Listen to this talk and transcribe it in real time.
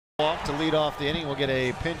Off to lead off the inning. We'll get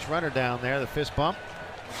a pinch runner down there, the fist bump.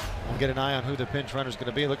 We'll get an eye on who the pinch runner is going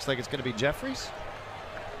to be. It looks like it's going to be Jeffries.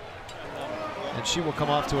 And she will come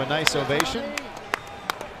off to a nice ovation.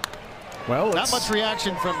 Well, not much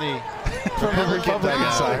reaction from the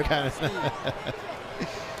Republican side. Kind of.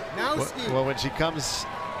 Well, when she comes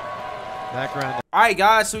back around. All right,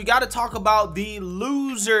 guys, so we got to talk about the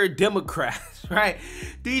loser Democrats, right?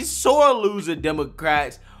 These sore loser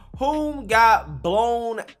Democrats whom got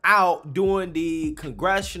blown out during the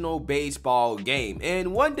congressional baseball game.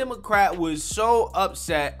 And one Democrat was so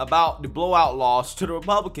upset about the blowout loss to the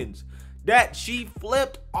Republicans that she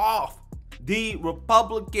flipped off the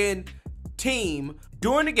Republican team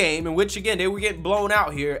during the game, in which, again, they were getting blown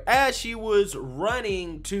out here as she was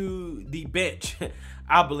running to the bench.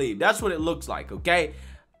 I believe that's what it looks like. Okay,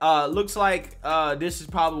 looks like this is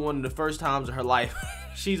probably one of the first times in her life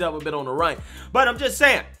she's ever been on the run. But I'm just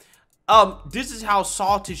saying, this is how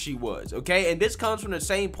salty she was. Okay, and this comes from the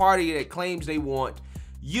same party that claims they want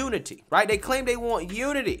unity, right? They claim they want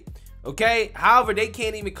unity. Okay, however, they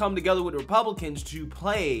can't even come together with the Republicans to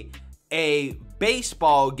play a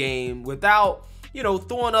baseball game without, you know,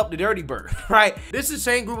 throwing up the dirty bird, right? This is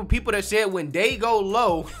the same group of people that said when they go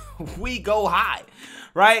low, we go high,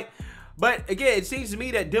 right? But again, it seems to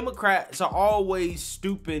me that Democrats are always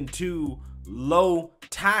stooping to low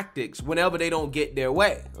tactics whenever they don't get their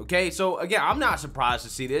way, okay? So again, I'm not surprised to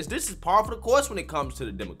see this. This is par for the course when it comes to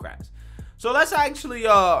the Democrats. So let's actually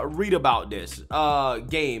read about this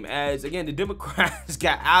game, as again, the Democrats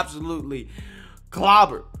got absolutely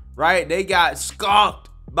clobbered, right? They got skunked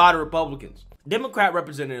by the Republicans. Democrat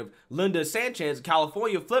Representative Linda Sanchez of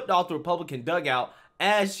California flipped off the Republican dugout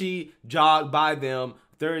as she jogged by them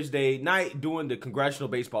Thursday night during the congressional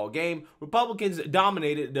baseball game. Republicans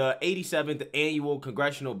dominated the 87th annual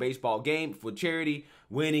congressional baseball game for charity,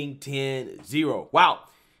 winning 10-0. Wow.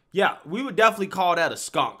 Yeah, we would definitely call that a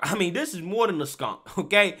skunk. I mean, this is more than a skunk,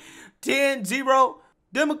 okay? 10-0.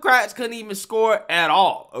 Democrats couldn't even score at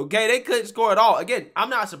all, okay? They couldn't score at all. Again, I'm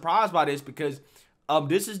not surprised by this because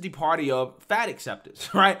this is the party of fat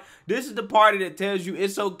acceptance, right? This is the party that tells you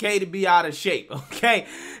it's okay to be out of shape, okay?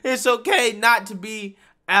 It's okay not to be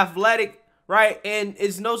athletic, right? And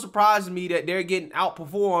it's no surprise to me that they're getting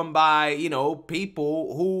outperformed by, you know,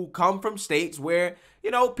 people who come from states where, you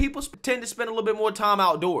know, people tend to spend a little bit more time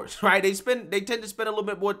outdoors, right? They tend to spend a little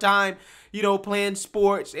bit more time, you know, playing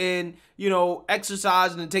sports and, you know,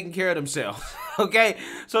 exercising and taking care of themselves, okay?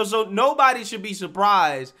 So nobody should be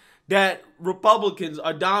surprised that Republicans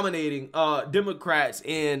are dominating Democrats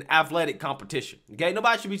in athletic competition, okay?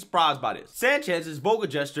 Nobody should be surprised by this. Sanchez's vocal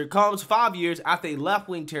gesture comes 5 years after a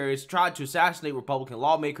left-wing terrorist tried to assassinate Republican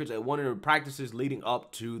lawmakers at one of the practices leading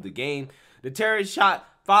up to the game. The terrorist shot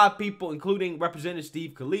 5 people, including Representative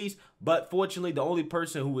Steve Scalise, but fortunately, the only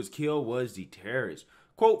person who was killed was the terrorist.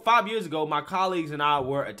 Quote, 5 years ago, my colleagues and I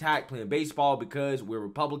were attacked playing baseball because we're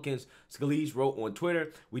Republicans, Scalise wrote on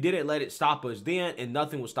Twitter. We didn't let it stop us then, and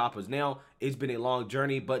nothing will stop us now. It's been a long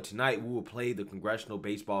journey, but tonight we will play the congressional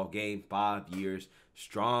baseball game 5 years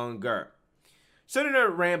stronger. Senator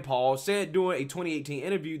Rand Paul said during a 2018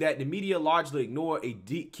 interview that the media largely ignored a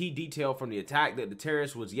key detail from the attack, that the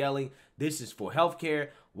terrorist was yelling, "This is for healthcare,"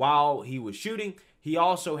 while he was shooting. He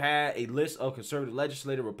also had a list of conservative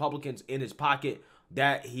legislative Republicans in his pocket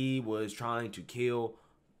that he was trying to kill.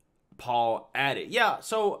 Paul added. Yeah,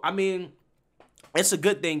 so, I mean, it's a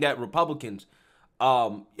good thing that Republicans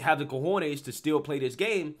have the cojones to still play this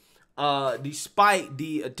game, despite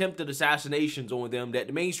the attempted assassinations on them that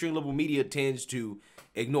the mainstream liberal media tends to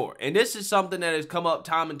ignore. And this is something that has come up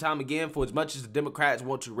time and time again, for as much as the Democrats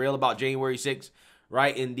want to rail about January 6th,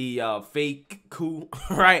 right, in the fake coup,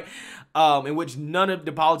 right, in which none of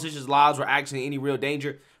the politicians' lives were actually in any real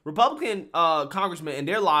danger. Republican congressmen and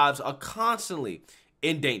their lives are constantly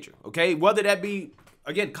in danger, okay? Whether that be,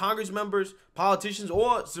 again, Congress members, politicians,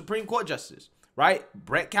 or Supreme Court justices, right?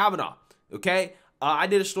 Brett Kavanaugh, okay? I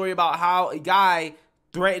did a story about how a guy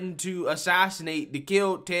threatened to assassinate, to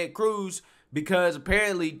kill Ted Cruz because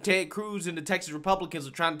apparently Ted Cruz and the Texas Republicans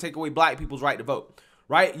are trying to take away black people's right to vote,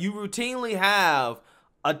 right? You routinely have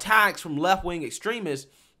attacks from left-wing extremists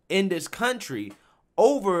in this country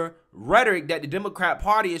over rhetoric that the Democrat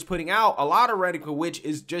Party is putting out, a lot of rhetoric of which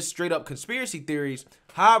is just straight up conspiracy theories.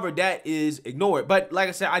 However, that is ignored. But like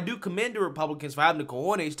I said, I do commend the Republicans for having the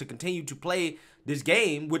cojones to continue to play this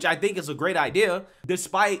game, which I think is a great idea,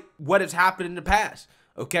 despite what has happened in the past,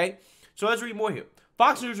 okay? So let's read more here.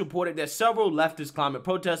 Fox News reported that several leftist climate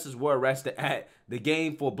protesters were arrested at the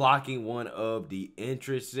game for blocking one of the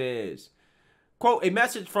entrances. Quote, a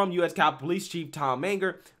message from U.S. Capitol Police Chief Tom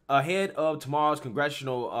Manger ahead of tomorrow's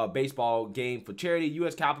congressional baseball game for charity,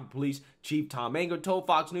 U.S. Capitol Police Chief Tom Manger told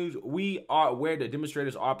Fox News, "We are aware that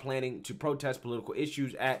demonstrators are planning to protest political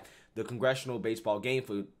issues at the congressional baseball game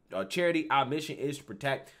for charity. Our mission is to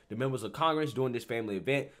protect the members of Congress during this family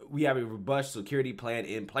event. We have a robust security plan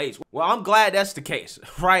in place." Well, I'm glad that's the case,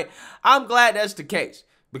 right? I'm glad that's the case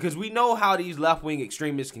because we know how these left-wing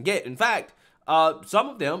extremists can get. In fact, some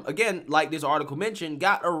of them, again, like this article mentioned,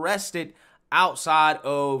 got arrested outside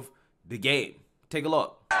of the game. Take a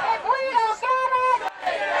look.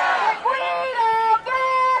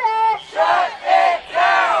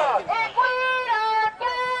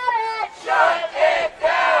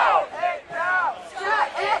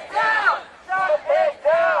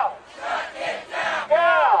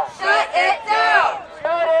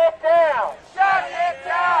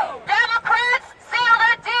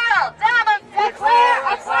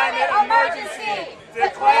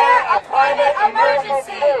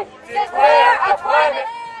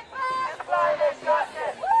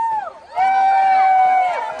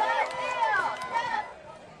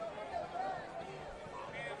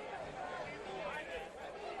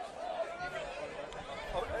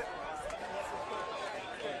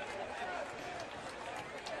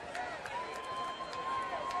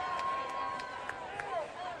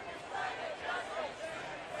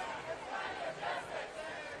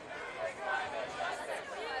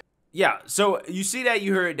 Yeah, so you see that,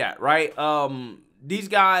 you heard that, right? These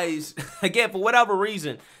guys, again, for whatever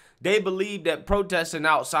reason, they believe that protesting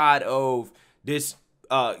outside of this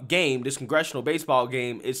game, this congressional baseball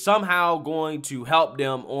game, is somehow going to help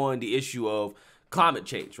them on the issue of climate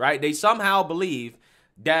change, right? They somehow believe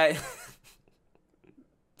that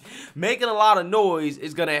making a lot of noise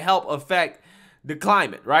is going to help affect the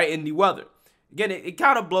climate, right, and the weather. Again, it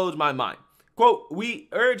kind of blows my mind. Quote, "We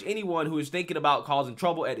urge anyone who is thinking about causing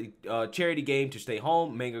trouble at a charity game to stay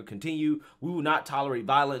home," Manger continued. "We will not tolerate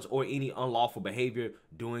violence or any unlawful behavior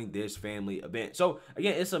during this family event." So,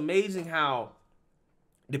 again, it's amazing how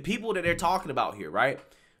the people that they're talking about here, right?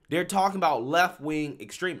 They're talking about left-wing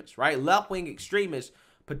extremists, right? Left-wing extremists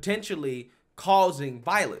potentially causing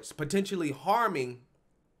violence, potentially harming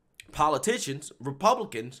politicians,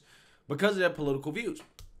 Republicans, because of their political views.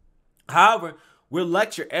 However, we'll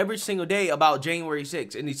lecture every single day about January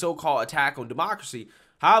 6th and the so-called attack on democracy.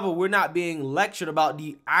 However, we're not being lectured about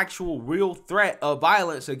the actual real threat of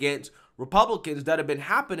violence against Republicans that have been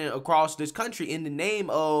happening across this country in the name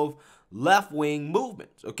of left-wing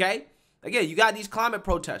movements, okay? Again, you got these climate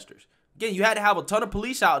protesters. Again, you had to have a ton of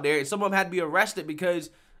police out there, and some of them had to be arrested because,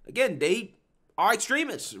 again, they are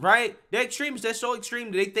extremists, right? They're extremists. They're so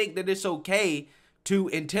extreme that they think that it's okay to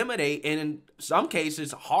intimidate and, in some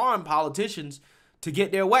cases, harm politicians to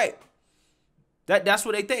get their way. That's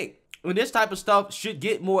what they think. And this type of stuff should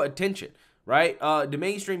get more attention, right? The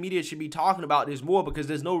mainstream media should be talking about this more because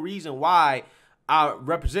there's no reason why our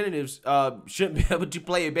representatives shouldn't be able to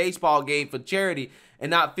play a baseball game for charity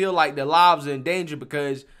and not feel like their lives are in danger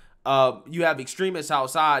because you have extremists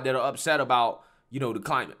outside that are upset about, you know, the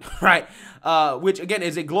climate, right? Which, again,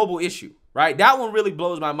 is a global issue, right? That one really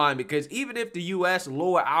blows my mind because even if the U.S.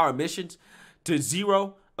 lower our emissions to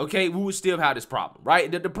 0, okay, we would still have this problem,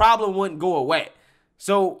 right? The problem wouldn't go away.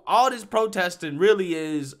 So all this protesting really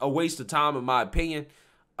is a waste of time, in my opinion.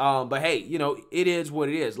 But hey, you know, it is what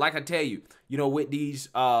it is. Like I tell you, you know, with these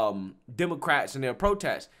Democrats and their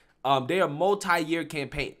protests, they are multi-year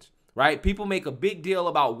campaigns, right? People make a big deal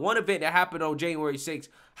about one event that happened on January 6th.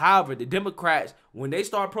 However, the Democrats, when they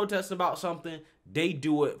start protesting about something, they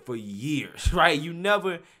do it for years, right? You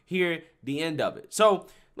never hear the end of it. So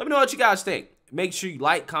let me know what you guys think. Make sure you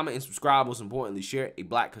like, comment, and subscribe. Most importantly, share a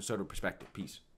Black conservative perspective. Peace.